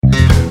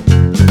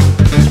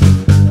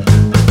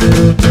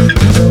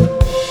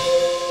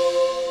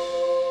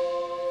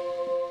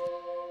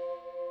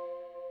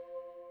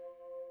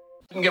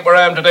get where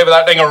I am today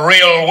without being a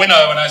real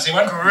winner when I see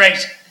one.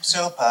 Great.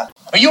 Super.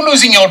 Are you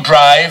losing your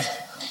drive?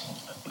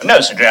 No,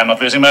 Sir J, I'm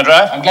not losing my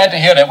drive. I'm glad to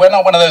hear that. We're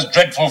not one of those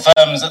dreadful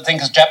firms that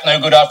think us Jap no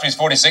good after he's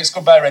 46.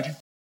 Goodbye, Reggie.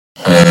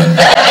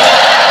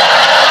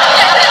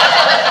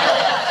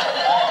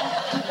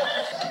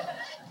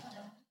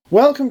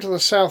 Welcome to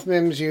the South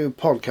Mims U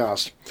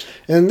podcast.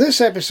 In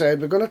this episode,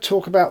 we're going to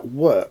talk about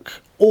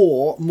work,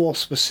 or more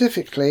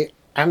specifically,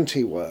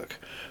 anti-work.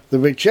 The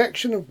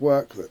rejection of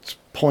work that's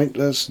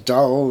pointless,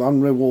 dull,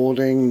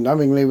 unrewarding,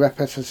 numbingly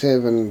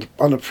repetitive and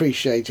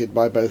unappreciated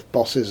by both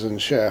bosses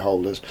and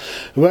shareholders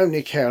who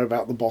only care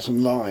about the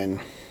bottom line.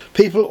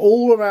 People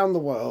all around the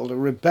world are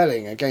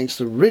rebelling against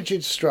the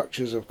rigid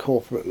structures of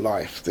corporate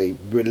life, the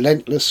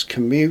relentless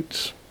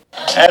commute.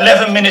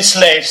 11 minutes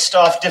late,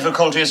 staff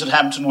difficulties at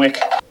Hampton Wick.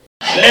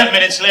 11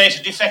 minutes late,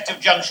 defective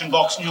junction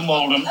box, New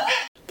Malden.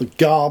 The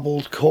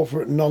garbled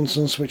corporate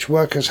nonsense which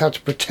workers had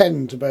to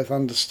pretend to both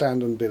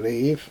understand and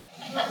believe.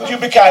 Would you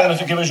be kind enough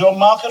to give us your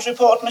market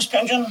report, Miss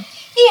Pynchon?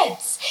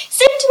 Yes.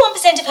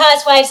 71% of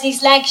housewives in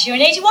East Lancashire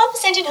and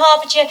 81% in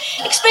Hertfordshire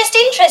expressed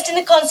interest in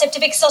the concept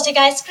of exotic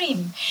ice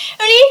cream.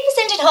 Only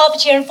 8% in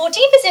Hertfordshire and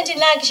 14% in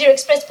Lancashire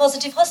expressed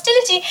positive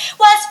hostility,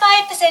 whilst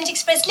 5%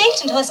 expressed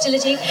latent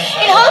hostility. In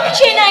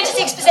Hertfordshire,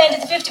 96%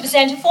 of the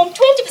 50% who form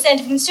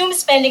 20% of consumer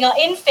spending are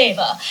in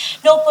favour.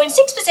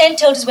 0.6%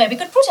 told us where we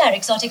could put our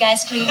exotic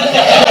ice cream.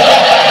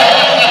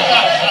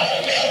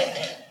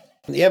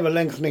 The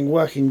ever-lengthening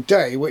working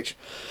day, which,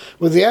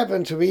 with the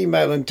advent of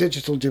email and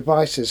digital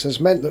devices, has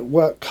meant that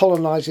work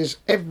colonises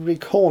every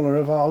corner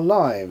of our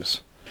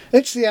lives.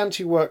 It's the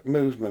anti-work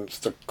movement,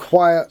 the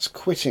quiet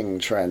quitting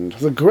trend,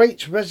 the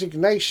great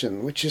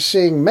resignation, which is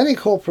seeing many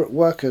corporate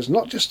workers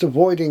not just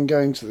avoiding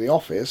going to the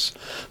office,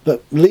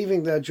 but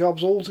leaving their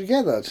jobs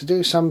altogether to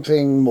do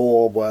something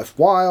more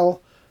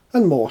worthwhile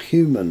and more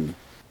human.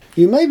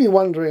 You may be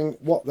wondering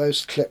what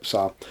those clips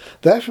are.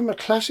 They're from a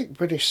classic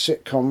British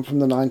sitcom from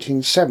the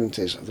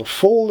 1970s, The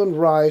Fall and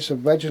Rise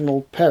of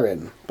Reginald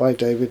Perrin by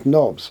David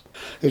Nobbs.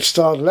 It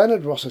starred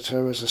Leonard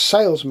Rossiter as a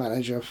sales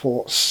manager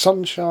for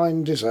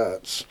Sunshine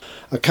Desserts,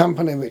 a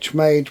company which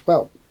made,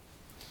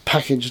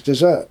 packaged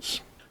desserts.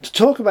 To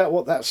talk about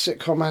what that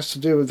sitcom has to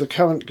do with the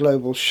current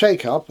global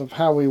shake-up of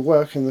how we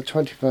work in the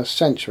 21st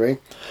century,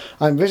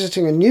 I'm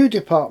visiting a new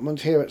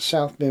department here at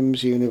South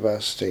Mims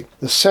University,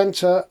 the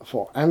Centre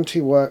for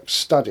Anti-Work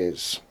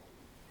Studies.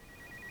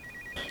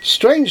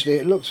 Strangely,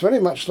 it looks very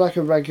much like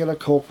a regular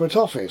corporate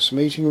office,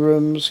 meeting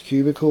rooms,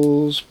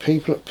 cubicles,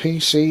 people at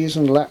PCs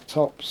and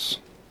laptops.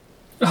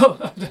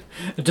 Oh,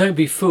 don't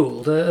be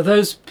fooled.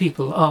 Those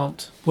people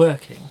aren't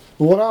working.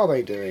 What are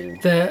they doing?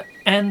 They're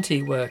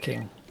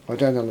anti-working. I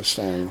don't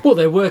understand. Well,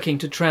 they're working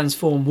to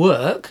transform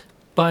work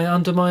by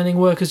undermining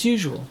work as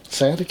usual.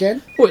 Say it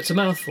again? Well, it's a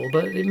mouthful,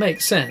 but it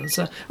makes sense.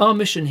 Our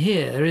mission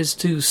here is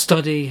to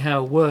study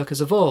how work has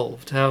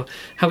evolved, how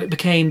it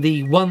became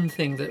the one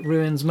thing that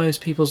ruins most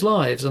people's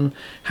lives, and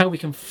how we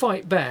can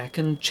fight back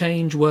and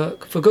change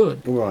work for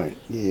good. Right,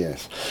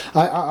 yes.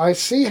 I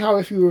see how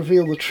if you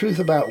reveal the truth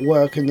about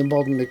work in the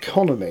modern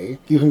economy,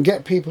 you can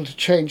get people to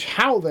change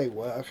how they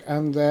work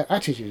and their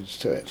attitudes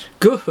to it.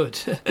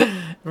 Good.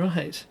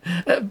 Right.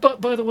 But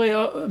by the way,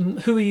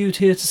 who are you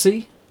here to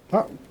see?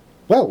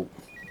 Well,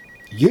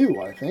 you,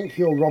 I think.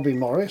 You're Robbie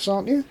Morris,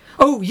 aren't you?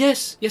 Oh,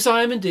 yes,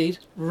 I am indeed.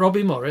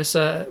 Robbie Morris,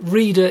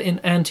 reader in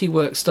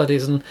anti-work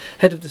studies and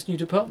head of this new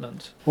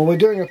department. Well, we're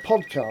doing a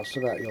podcast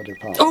about your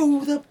department.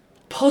 Oh, the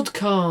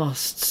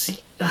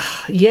podcasts.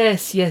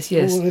 Yes.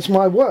 Well, it's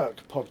my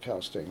work,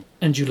 podcasting.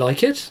 And you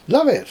like it?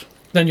 Love it.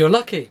 Then you're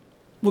lucky.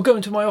 We'll go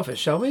into my office,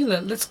 shall we?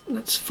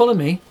 Let's follow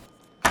me.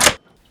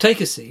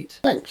 Take a seat.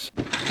 Thanks.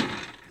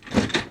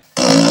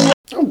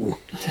 Oh.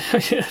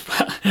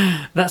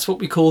 That's what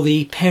we call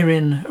the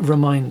Perrin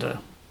Reminder.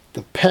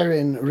 The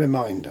Perrin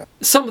Reminder.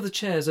 Some of the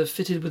chairs are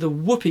fitted with a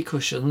whoopee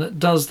cushion that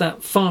does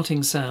that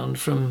farting sound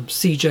from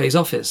CJ's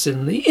office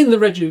in the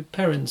Reggie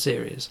Perrin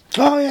series.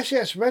 Oh,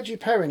 yes, Reggie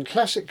Perrin,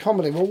 classic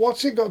comedy. Well,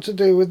 what's it got to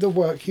do with the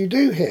work you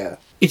do here?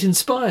 It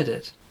inspired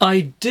it.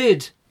 I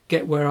did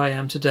get where I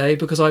am today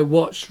because I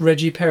watched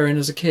Reggie Perrin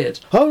as a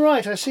kid. Oh,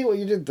 right, I see what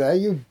you did there.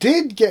 You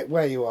did get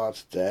where you are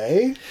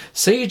today.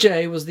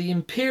 CJ was the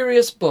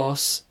imperious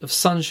boss of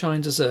Sunshine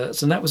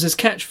Desserts, and that was his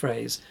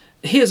catchphrase.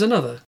 Here's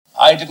another.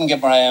 I didn't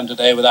get where I am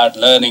today without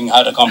learning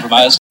how to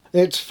compromise.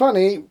 It's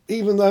funny,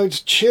 even though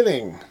it's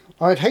chilling.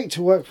 I'd hate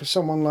to work for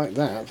someone like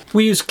that.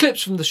 We used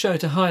clips from the show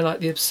to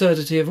highlight the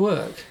absurdity of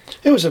work.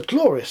 It was a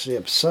gloriously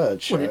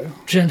absurd show. Well, it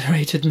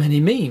generated many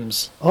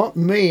memes. Aren't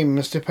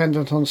memes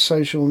dependent on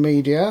social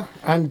media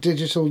and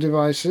digital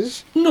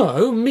devices?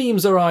 No,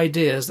 memes are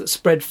ideas that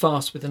spread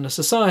fast within a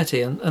society,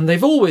 and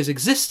they've always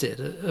existed.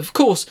 Of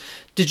course,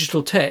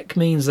 digital tech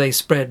means they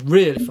spread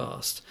really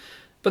fast.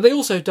 But they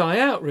also die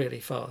out really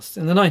fast.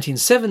 In the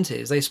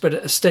 1970s, they spread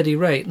at a steady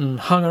rate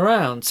and hung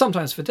around,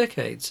 sometimes for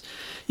decades.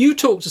 You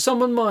talk to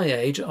someone my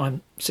age,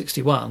 I'm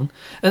 61,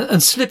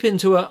 and slip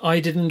into a "I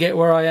didn't get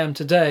where I am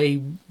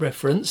today"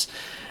 reference,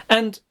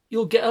 and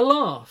you'll get a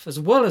laugh, as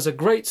well as a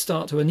great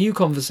start to a new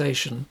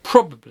conversation,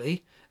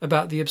 probably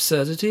about the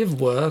absurdity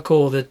of work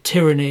or the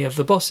tyranny of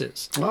the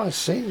bosses. Oh, I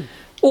see.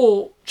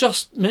 Or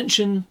just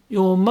mention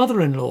your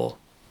mother-in-law.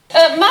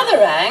 Mother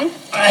rang.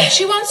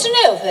 She wants to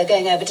know if we're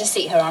going over to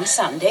see her on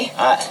Sunday.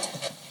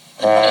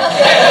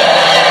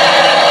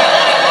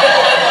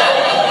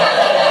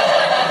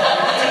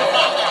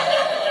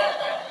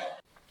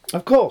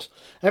 Of course,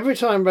 every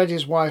time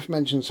Reggie's wife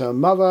mentions her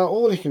mother,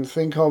 all he can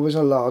think of is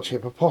a large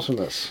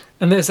hippopotamus.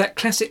 And there's that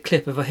classic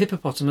clip of a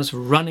hippopotamus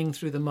running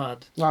through the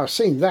mud. I've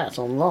seen that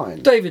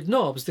online. David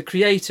Nobbs, the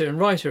creator and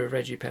writer of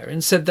Reggie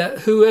Perrin, said that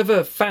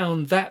whoever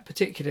found that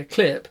particular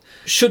clip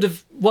should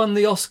have won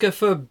the Oscar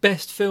for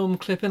Best Film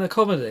Clip in a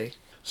Comedy.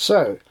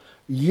 So,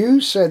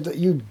 you said that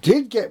you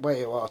did get where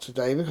you are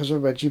today because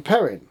of Reggie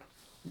Perrin.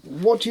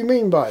 What do you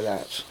mean by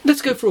that?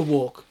 Let's go for a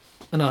walk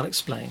and I'll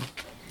explain.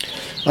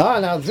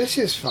 Now this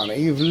is funny.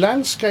 You've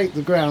landscaped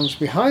the grounds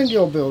behind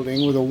your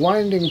building with a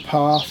winding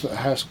path that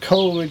has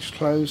Coleridge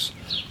Close,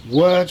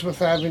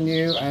 Wordsworth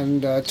Avenue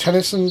and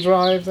Tennyson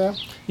Drive there.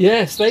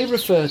 Yes, they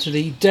refer to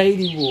the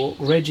daily walk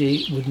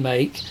Reggie would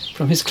make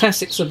from his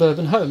classic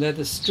suburban home. They're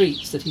the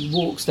streets that he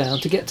walks down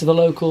to get to the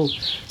local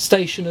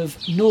station of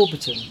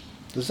Norbiton.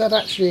 Does that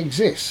actually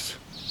exist?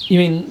 You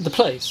mean the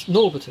place,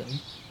 Norbiton?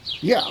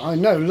 Yeah, I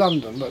know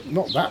London, but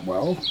not that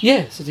well.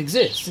 Yes, it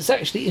exists. It's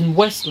actually in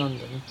West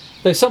London,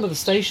 though some of the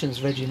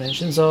stations Reggie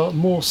mentions are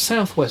more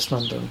southwest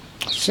London.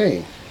 I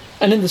see.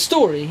 And in the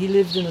story, he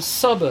lived in a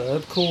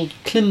suburb called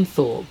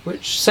Climthorpe,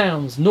 which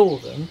sounds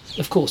northern.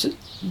 Of course, it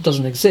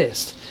doesn't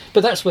exist,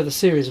 but that's where the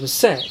series was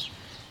set.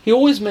 He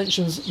always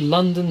mentions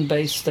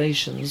London-based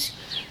stations,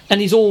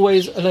 and he's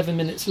always 11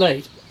 minutes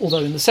late, although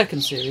in the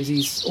second series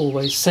he's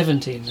always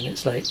 17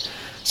 minutes late.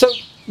 So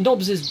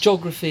Nobbs's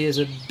geography is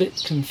a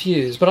bit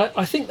confused, but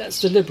I think that's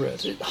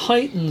deliberate. It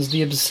heightens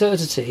the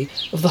absurdity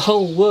of the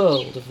whole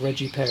world of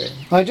Reggie Perrin.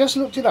 I just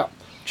looked it up.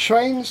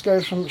 Trains go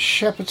from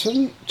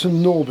Shepperton to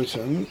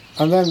Norbiton,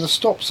 and then the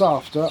stops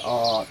after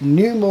are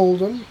New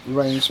Malden,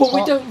 Rains Well,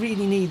 Park, we don't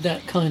really need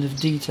that kind of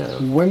detail.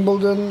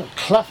 Wimbledon,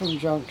 Clapham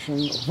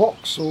Junction,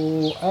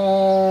 Vauxhall,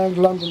 and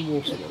London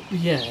Waterloo.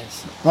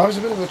 Yes. I was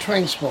a bit of a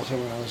train spotter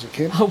when I was a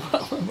kid. Oh,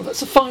 well,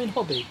 that's a fine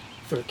hobby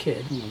for a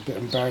kid. A bit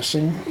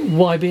embarrassing.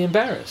 Why be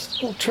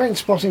embarrassed? Well, train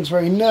spotting's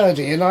very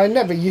nerdy, and I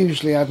never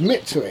usually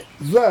admit to it,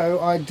 though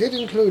I did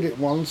include it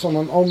once on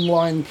an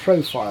online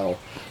profile,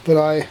 but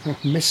I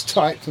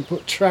mistyped and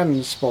put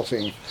trans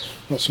spotting.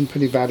 Got some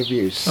pretty bad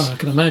abuse. Oh, I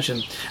can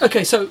imagine.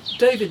 Okay, so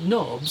David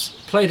Nobbs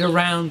played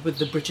around with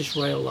the British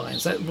rail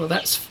lines.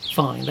 That's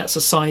fine. That's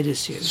a side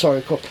issue.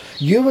 Sorry, Cop.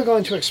 You were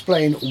going to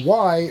explain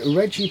why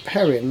Reggie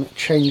Perrin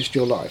changed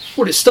your life.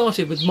 Well, it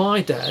started with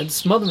my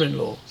dad's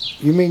mother-in-law.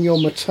 You mean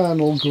your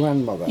maternal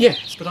grandmother?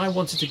 Yes, but I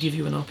wanted to give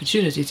you an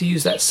opportunity to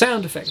use that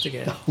sound effect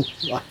again.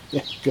 Right,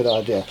 yeah, good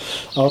idea.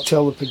 I'll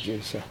tell the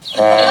producer.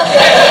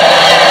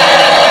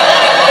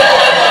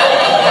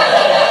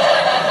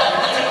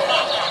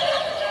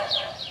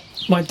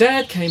 My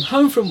dad came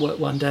home from work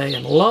one day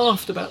and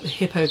laughed about the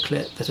hippo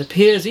clip that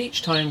appears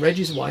each time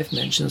Reggie's wife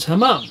mentions her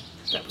mum.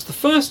 That was the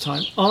first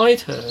time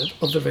I'd heard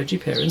of the Reggie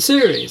Perrin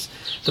series.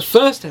 The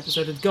first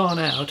episode had gone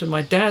out and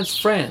my dad's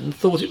friend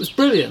thought it was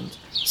brilliant.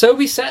 So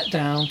we sat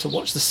down to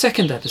watch the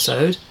second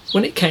episode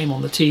when it came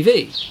on the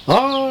TV.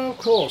 Oh, of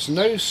course,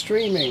 no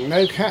streaming,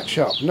 no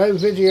catch-up, no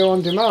video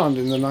on demand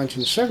in the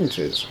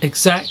 1970s.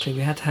 Exactly,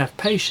 we had to have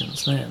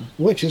patience then.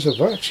 Which is a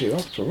virtue,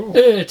 after all.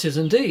 It is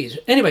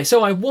indeed. Anyway,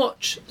 so I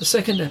watch the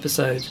second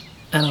episode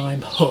and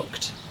I'm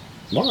hooked.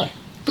 Why?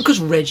 Because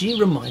Reggie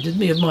reminded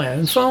me of my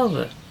own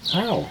father.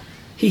 How?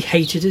 He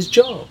hated his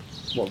job.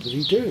 What did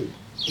he do?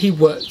 He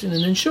worked in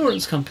an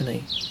insurance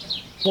company.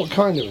 What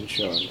kind of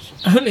insurance?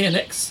 Only an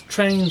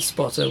ex-train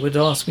spotter would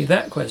ask me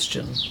that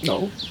question.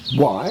 No.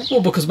 Why?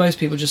 Well, because most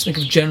people just think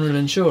of general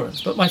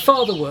insurance. But my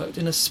father worked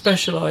in a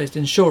specialised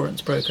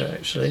insurance broker,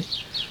 actually.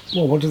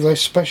 Well, what do they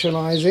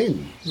specialise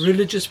in?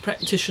 Religious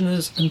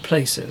practitioners and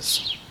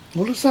places.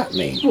 What does that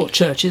mean? Well,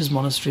 churches,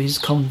 monasteries,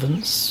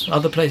 convents,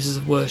 other places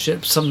of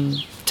worship,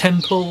 some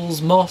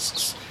temples,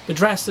 mosques,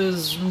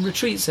 madrasas and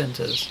retreat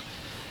centres.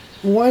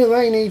 Why do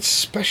they need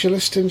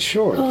specialist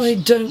insurance? I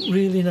don't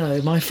really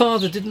know. My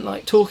father didn't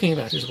like talking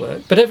about his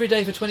work, but every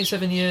day for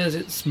 27 years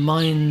it's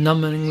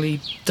mind-numbingly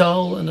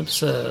dull and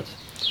absurd.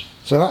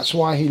 So that's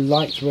why he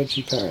liked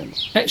Reggie Perrin.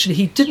 Actually,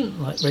 he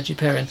didn't like Reggie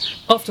Perrin.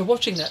 After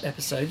watching that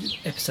episode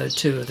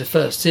 2 of the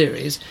first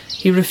series,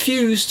 he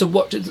refused to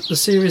watch the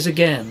series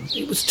again.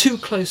 It was too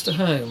close to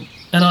home,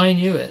 and I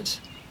knew it.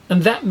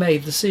 And that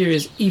made the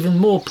series even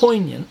more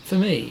poignant for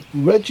me.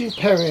 Reggie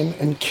Perrin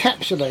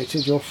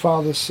encapsulated your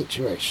father's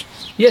situation.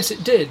 Yes,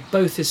 it did,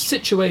 both his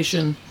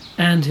situation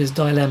and his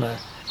dilemma.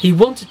 He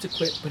wanted to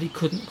quit, but he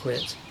couldn't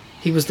quit.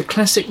 He was the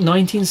classic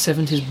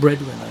 1970s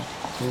breadwinner.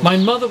 My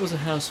mother was a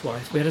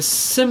housewife. We had a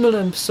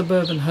similar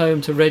suburban home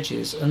to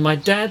Reggie's, and my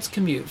dad's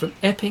commute from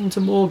Epping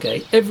to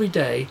Moorgate every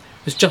day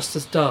was just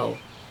as dull,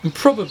 and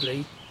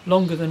probably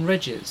longer than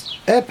Reg's.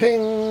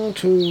 Epping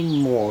to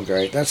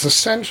Moorgate. That's the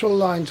central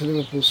line to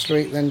Liverpool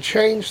Street, then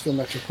change the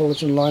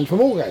Metropolitan line for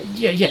Moorgate.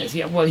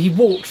 Yeah. Well, he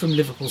walked from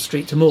Liverpool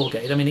Street to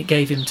Moorgate. I mean, it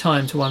gave him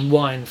time to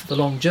unwind for the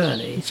long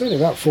journey. It's only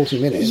about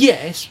 40 minutes.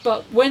 Yes,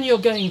 but when you're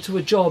going to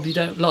a job you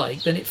don't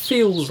like, then it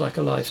feels like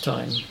a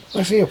lifetime.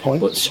 I see your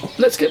point. But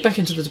let's get back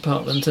into the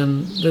department,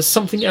 and there's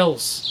something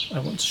else I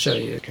want to show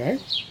you. Okay.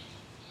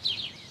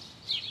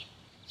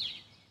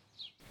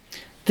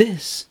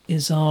 This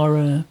is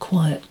our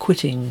quiet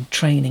quitting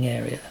training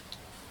area.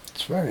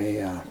 It's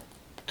very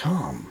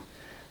calm.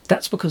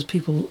 That's because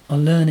people are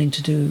learning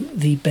to do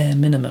the bare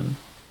minimum.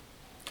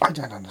 I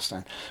don't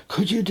understand.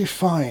 Could you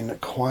define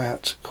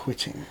quiet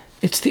quitting?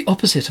 It's the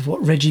opposite of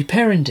what Reggie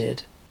Perrin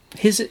did.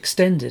 His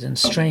extended and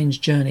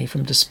strange journey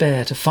from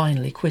despair to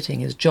finally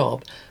quitting his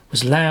job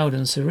was loud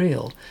and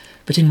surreal.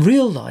 But in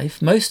real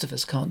life, most of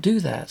us can't do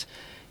that.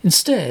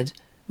 Instead,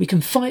 we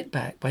can fight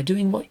back by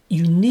doing what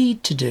you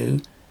need to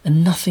do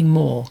and nothing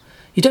more.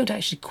 You don't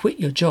actually quit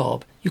your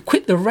job. You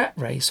quit the rat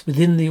race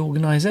within the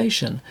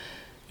organisation.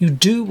 You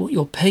do what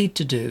you're paid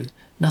to do,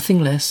 nothing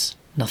less,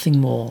 nothing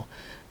more.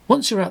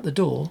 Once you're out the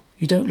door,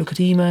 you don't look at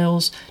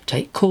emails,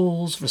 take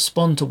calls,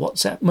 respond to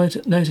WhatsApp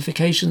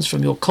notifications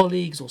from your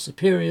colleagues or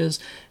superiors,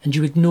 and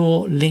you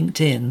ignore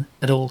LinkedIn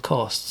at all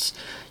costs.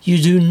 You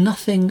do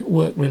nothing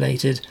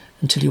work-related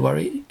until you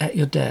are at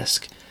your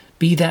desk,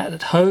 be that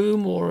at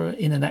home or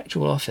in an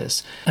actual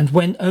office, and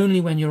only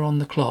when you're on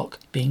the clock,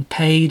 being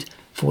paid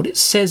for what it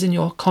says in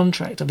your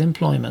contract of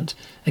employment.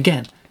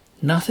 Again,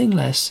 nothing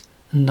less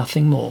and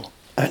nothing more.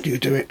 And you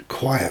do it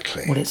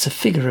quietly. Well, it's a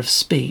figure of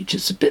speech.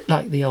 It's a bit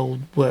like the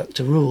old work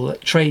to rule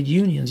that trade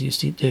unions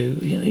used to do.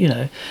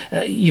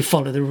 You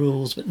follow the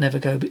rules but never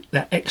go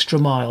that extra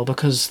mile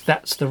because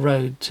that's the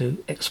road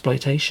to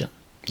exploitation.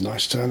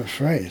 Nice turn of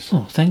phrase.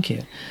 Oh, thank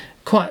you.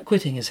 Quiet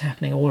quitting is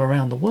happening all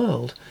around the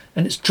world,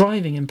 and it's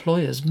driving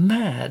employers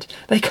mad.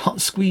 They can't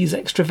squeeze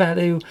extra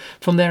value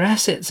from their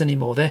assets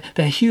anymore,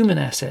 their human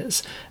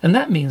assets, and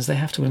that means they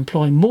have to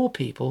employ more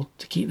people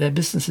to keep their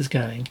businesses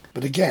going.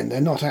 But again,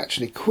 they're not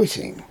actually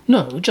quitting.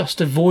 No,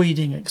 just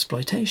avoiding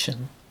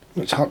exploitation.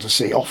 It's hard to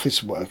see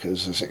office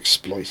workers as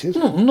exploited.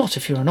 No, not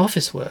if you're an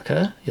office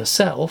worker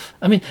yourself.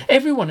 I mean,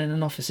 everyone in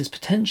an office is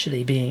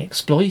potentially being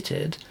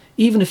exploited,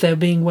 even if they're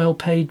being well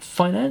paid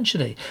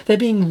financially. They're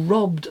being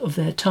robbed of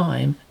their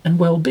time and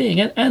well-being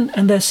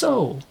and their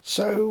soul.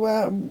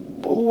 So,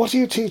 what are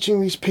you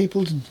teaching these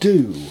people to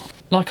do?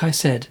 Like I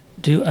said,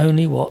 do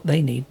only what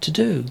they need to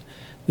do.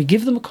 We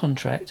give them a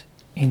contract,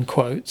 in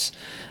quotes,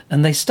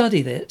 and they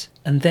study it,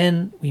 and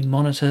then we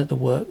monitor the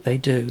work they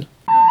do.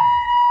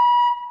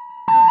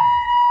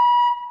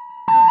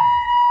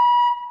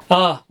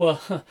 Ah,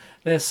 well,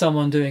 there's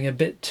someone doing a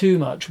bit too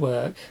much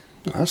work.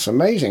 That's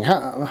amazing.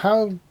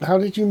 How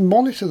did you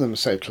monitor them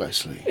so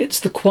closely? It's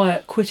the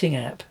Quiet Quitting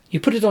app.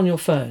 You put it on your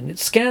phone, it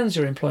scans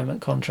your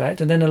employment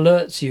contract and then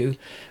alerts you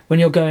when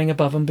you're going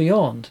above and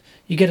beyond.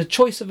 You get a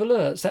choice of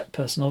alerts. That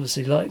person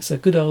obviously likes a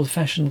good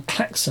old-fashioned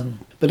klaxon.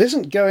 But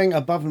isn't going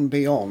above and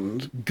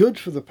beyond good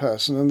for the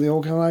person and the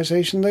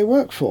organisation they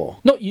work for?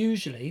 Not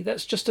usually.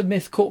 That's just a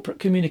myth corporate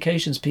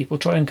communications people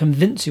try and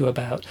convince you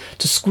about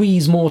to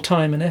squeeze more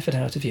time and effort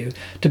out of you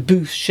to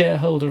boost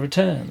shareholder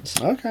returns.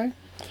 Okay.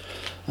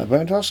 I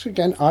won't ask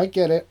again. I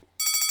get it.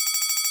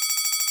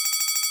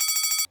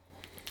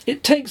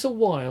 It takes a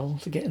while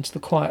to get into the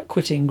quiet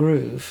quitting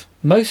groove.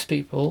 Most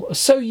people are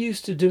so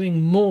used to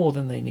doing more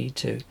than they need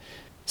to,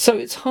 so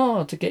it's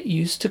hard to get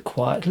used to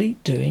quietly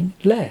doing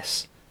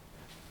less.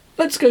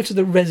 Let's go to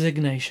the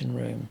resignation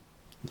room.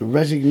 The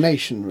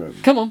resignation room?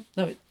 Come on.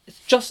 No, it's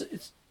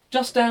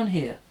just down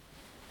here.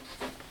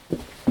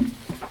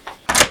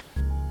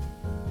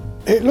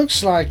 It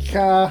looks like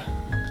a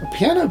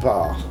piano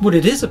bar. Well,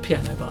 it is a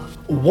piano bar.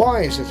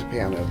 Why is it a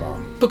piano bar?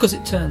 Because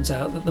it turns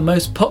out that the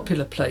most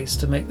popular place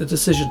to make the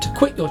decision to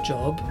quit your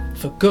job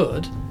for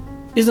good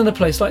is in a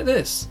place like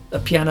this. A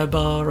piano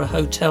bar, a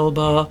hotel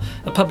bar,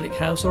 a public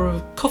house or a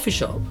coffee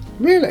shop.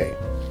 Really?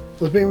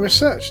 There's been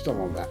research done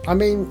on that. I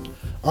mean,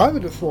 I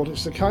would have thought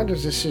it's the kind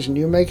of decision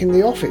you make in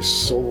the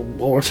office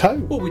or at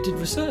home. Well, we did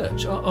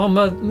research. Our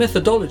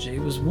methodology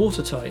was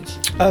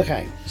watertight.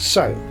 Okay,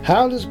 so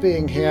how does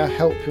being here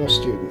help your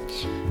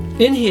students?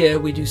 In here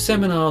we do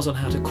seminars on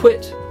how to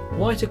quit,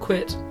 why to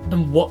quit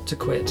and what to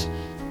quit.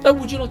 Oh,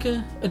 would you like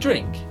a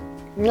drink?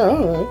 No,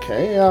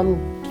 okay.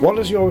 What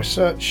does your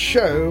research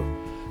show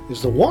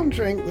is the one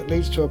drink that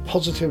leads to a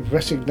positive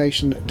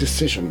resignation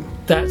decision?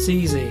 That's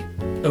easy.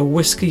 A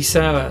whiskey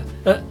sour.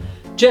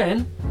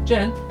 Jen,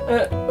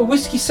 a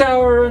whiskey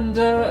sour and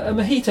a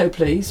mojito,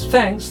 please.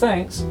 Thanks.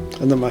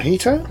 And the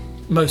mojito?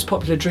 Most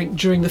popular drink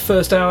during the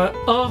first hour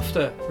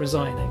after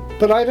resigning.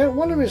 But I don't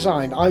want to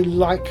resign. I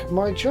like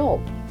my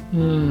job.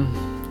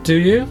 Do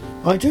you?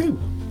 I do.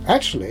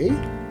 Actually,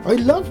 I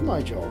love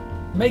my job.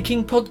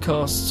 Making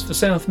podcasts for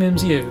South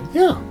Mims U.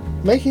 Yeah,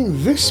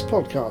 making this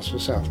podcast for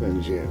South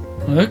Mims U.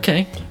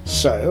 Okay.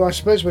 So, I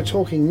suppose we're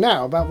talking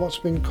now about what's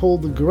been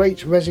called the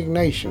Great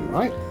Resignation,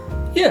 right?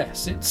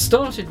 Yes, it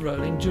started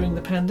rolling during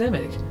the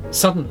pandemic.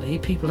 Suddenly,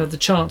 people had the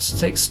chance to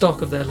take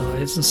stock of their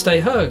lives and stay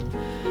home.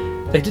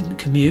 They didn't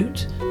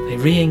commute, they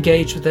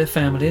re-engaged with their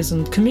families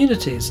and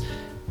communities,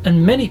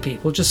 and many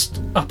people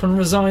just up and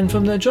resigned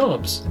from their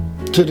jobs.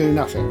 To do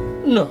nothing?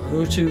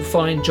 No, to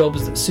find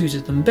jobs that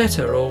suited them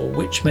better or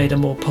which made a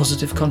more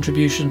positive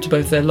contribution to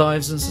both their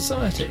lives and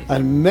society.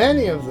 And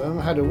many of them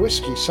had a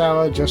whiskey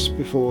sour just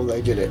before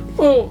they did it.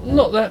 Well,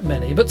 not that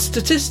many, but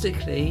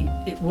statistically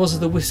it was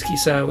the whiskey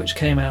sour which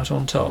came out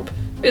on top.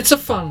 It's a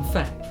fun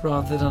fact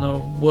rather than a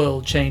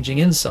world-changing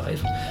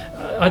insight.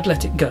 I'd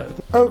let it go.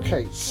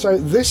 OK, so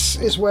this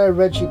is where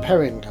Reggie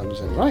Perrin comes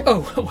in, right?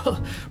 Oh,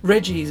 well,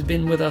 Reggie's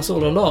been with us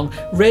all along.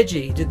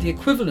 Reggie did the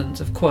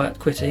equivalent of quiet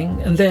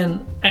quitting and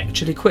then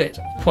actually quit,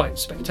 quite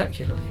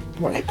spectacularly.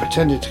 Well, he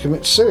pretended to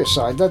commit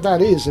suicide.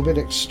 That is a bit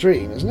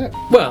extreme, isn't it?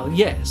 Well,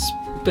 yes,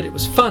 but it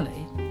was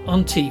funny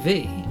on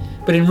TV.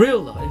 But in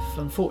real life,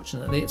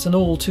 unfortunately, it's an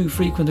all too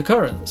frequent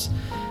occurrence.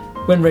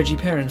 When Reggie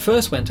Perrin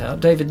first went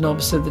out, David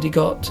Nobbs said that he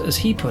got, as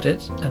he put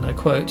it, and I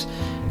quote,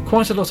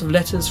 quite a lot of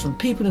letters from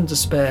people in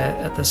despair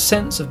at the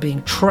sense of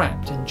being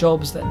trapped in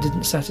jobs that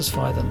didn't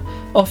satisfy them.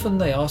 Often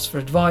they asked for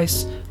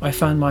advice. I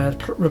found my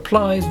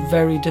replies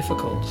very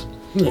difficult.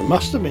 It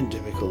must have been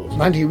difficult,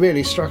 and he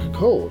really struck a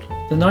chord.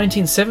 The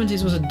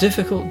 1970s was a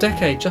difficult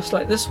decade, just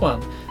like this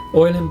one.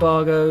 Oil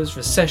embargoes,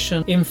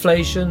 recession,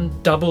 inflation,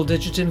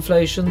 double-digit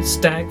inflation,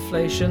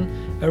 stagflation,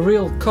 a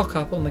real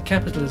cock-up on the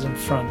capitalism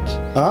front.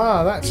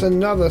 Ah, that's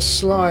another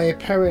sly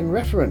Perrin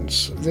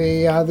reference.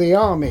 The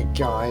army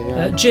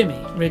guy. Jimmy,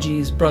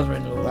 Reggie's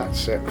brother-in-law.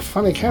 That's it.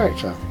 Funny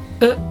character.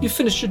 You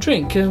finished your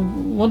drink.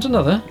 Want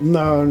another?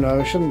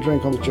 No, shouldn't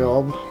drink on the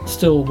job.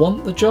 Still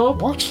want the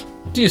job? What?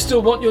 Do you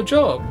still want your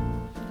job?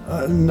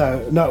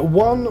 No,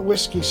 one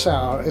whiskey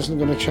sour isn't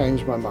going to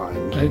change my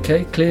mind.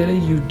 OK, clearly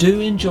you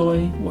do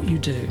enjoy what you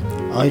do.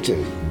 I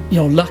do.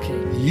 You're lucky.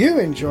 You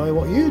enjoy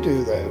what you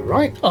do, though,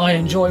 right? I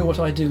enjoy what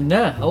I do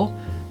now,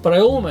 but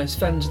I almost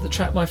fell into the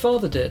trap my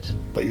father did.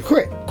 But you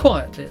quit.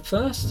 Quietly at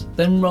first,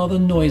 then rather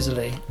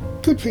noisily.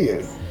 Good for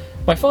you.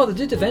 My father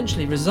did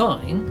eventually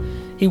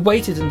resign. He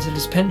waited until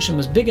his pension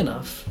was big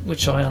enough,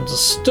 which I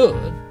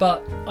understood,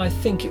 but I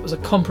think it was a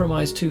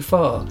compromise too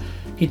far.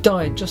 He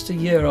died just a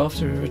year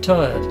after he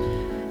retired.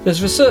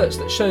 There's research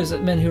that shows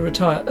that men who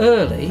retire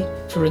early,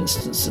 for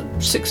instance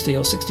at 60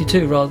 or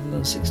 62 rather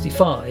than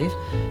 65,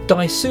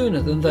 die sooner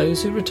than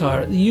those who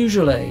retire at the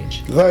usual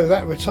age. Though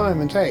that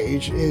retirement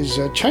age is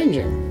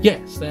changing.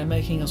 Yes, they're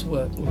making us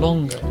work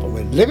longer. But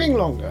we're living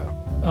longer.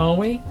 Are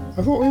we?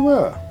 I thought we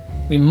were.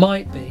 We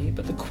might be,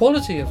 but the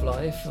quality of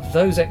life of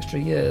those extra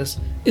years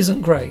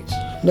isn't great.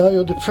 No,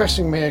 you're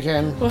depressing me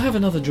again. Well, have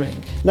another drink.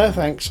 No,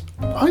 thanks.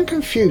 I'm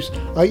confused.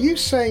 Are you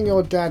saying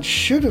your dad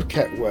should have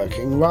kept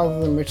working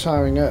rather than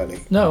retiring early?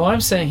 No,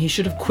 I'm saying he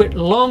should have quit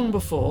long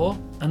before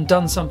and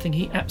done something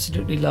he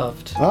absolutely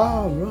loved.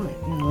 Ah, right.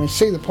 Yeah, I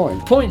see the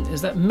point. The point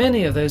is that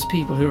many of those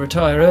people who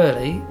retire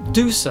early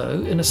do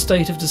so in a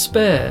state of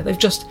despair. They've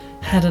just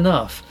had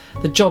enough.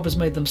 The job has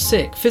made them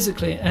sick,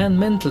 physically and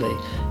mentally,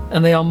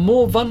 and they are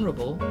more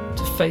vulnerable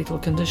to fatal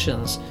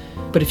conditions.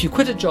 But if you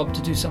quit a job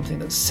to do something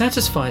that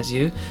satisfies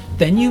you,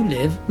 then you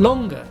live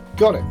longer.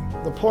 Got it.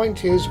 The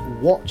point is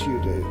what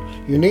you do.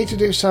 You need to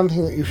do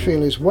something that you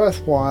feel is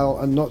worthwhile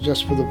and not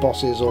just for the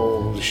bosses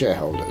or the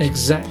shareholders.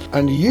 Exactly.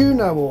 And you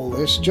know all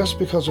this just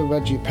because of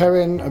Reggie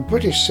Perrin, a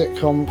British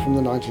sitcom from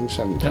the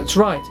 1970s. That's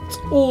right. It's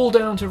all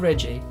down to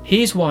Reggie.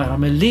 He's why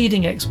I'm a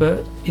leading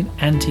expert in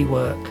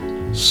anti-work.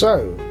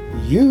 So,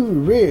 you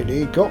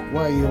really got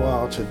where you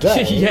are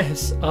today.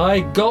 Yes, I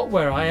got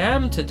where I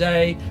am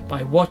today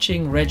by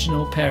watching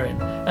Reginald Perrin,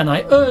 and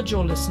I urge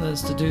your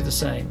listeners to do the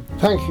same.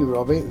 Thank you,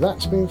 Robbie.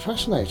 That's been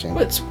fascinating.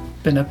 Well, it's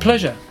been a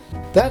pleasure.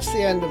 That's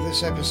the end of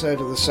this episode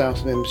of the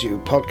Soutonyms U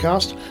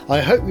podcast.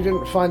 I hope you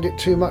didn't find it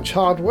too much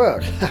hard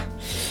work.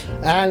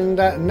 And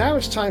now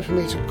it's time for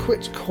me to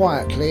quit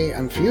quietly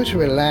and for you to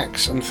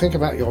relax and think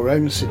about your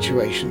own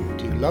situation.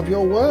 Do you love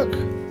your work,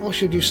 or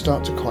should you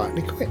start to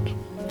quietly quit?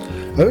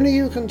 Only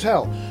you can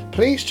tell.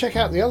 Please check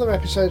out the other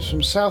episodes from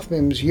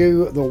Soutonyms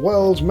U, the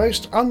world's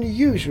most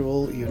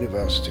unusual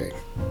university.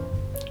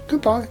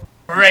 Goodbye.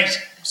 Great.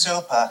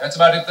 Super. That's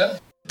about it then.